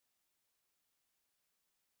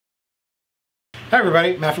Hi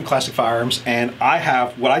everybody, Matt from Classic Firearms, and I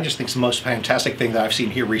have what I just think is the most fantastic thing that I've seen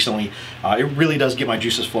here recently. It really does get my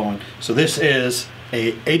juices flowing. So this is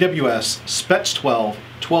a AWS Spets-12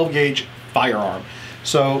 12 gauge firearm.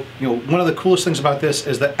 So, one of the coolest things about this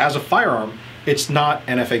is that as a firearm, it's not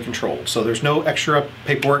NFA controlled. So there's no extra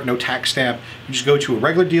paperwork, no tax stamp. You just go to a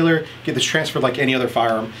regular dealer, get this transferred like any other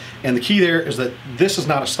firearm. And the key there is that this is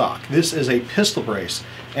not a stock. This is a pistol brace.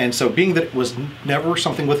 And so being that it was never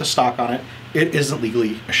something with a stock on it, it isn't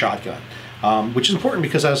legally a shotgun. Which is important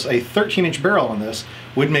because as a 13-inch barrel on this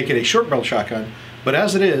would make it a short barrel shotgun, but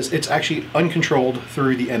as it is, it's actually uncontrolled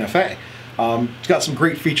through the NFA. It's got some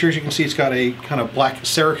great features. You can see it's got a kind of black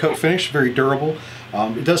Cerakote finish, very durable.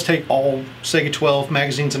 It does take all Sega 12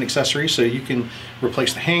 magazines and accessories, so you can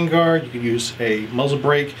replace the handguard, you can use a muzzle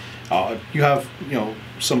brake. You have,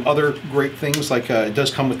 some other great things like it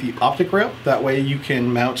does come with the optic rail. That way you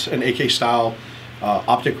can mount an AK style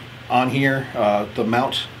optic on here. The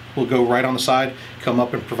mount will go right on the side, come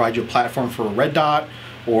up and provide you a platform for a red dot,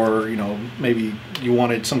 or maybe you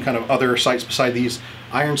wanted some kind of other sights beside these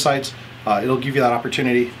iron sights. It'll give you that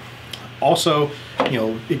opportunity. Also,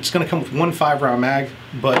 it's going to come with one 5-round mag,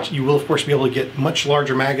 but you will of course be able to get much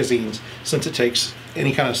larger magazines since it takes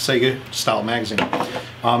any kind of Sega style magazine.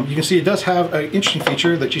 You can see it does have an interesting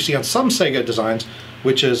feature that you see on some Sega designs,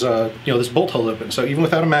 which is this bolt hold open. So even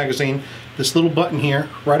without a magazine, this little button here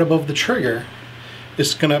right above the trigger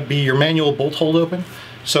is going to be your manual bolt hold open.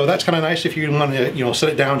 So that's kind of nice if you want to set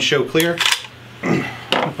it down, show clear.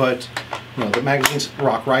 But the magazines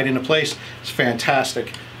rock right into place. It's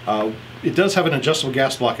fantastic. It does have an adjustable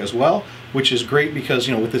gas block as well, which is great because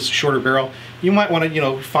with this shorter barrel, you might want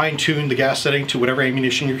to fine-tune the gas setting to whatever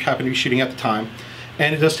ammunition you happen to be shooting at the time.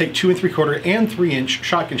 And it does take 2 3/4 and 3-inch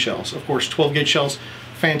shotgun shells. Of course, 12 gauge shells,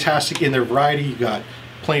 fantastic in their variety. You've got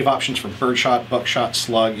plenty of options for birdshot, buckshot,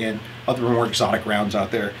 slug, and other more exotic rounds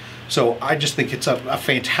out there. So I just think it's a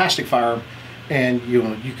fantastic firearm, and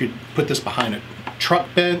you could put this behind a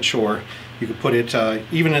truck bench, or you could put it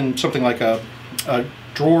even in something like a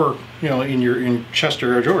drawer, in your chest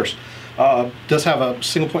or drawers. Does have a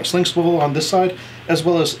single point sling swivel on this side, as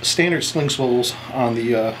well as standard sling swivels on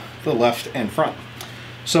the left and front.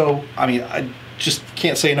 So, I just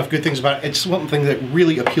can't say enough good things about it. It's one thing that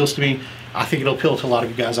really appeals to me. I think it'll appeal to a lot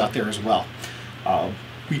of you guys out there as well.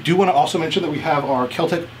 We do want to also mention that we have our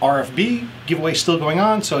Keltec RFB giveaway still going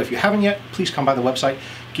on, so if you haven't yet, please come by the website,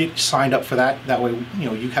 get signed up for that. That way,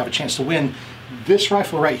 you have a chance to win this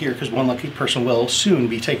rifle right here, because one lucky person will soon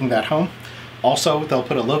be taking that home. Also, they'll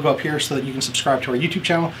put a logo up here so that you can subscribe to our YouTube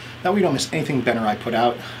channel. That way you don't miss anything Ben or I put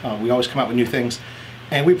out. We always come out with new things.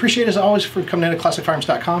 And we appreciate, as always, for coming in to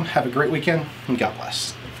ClassicFirearms.com. Have a great weekend, and God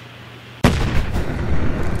bless.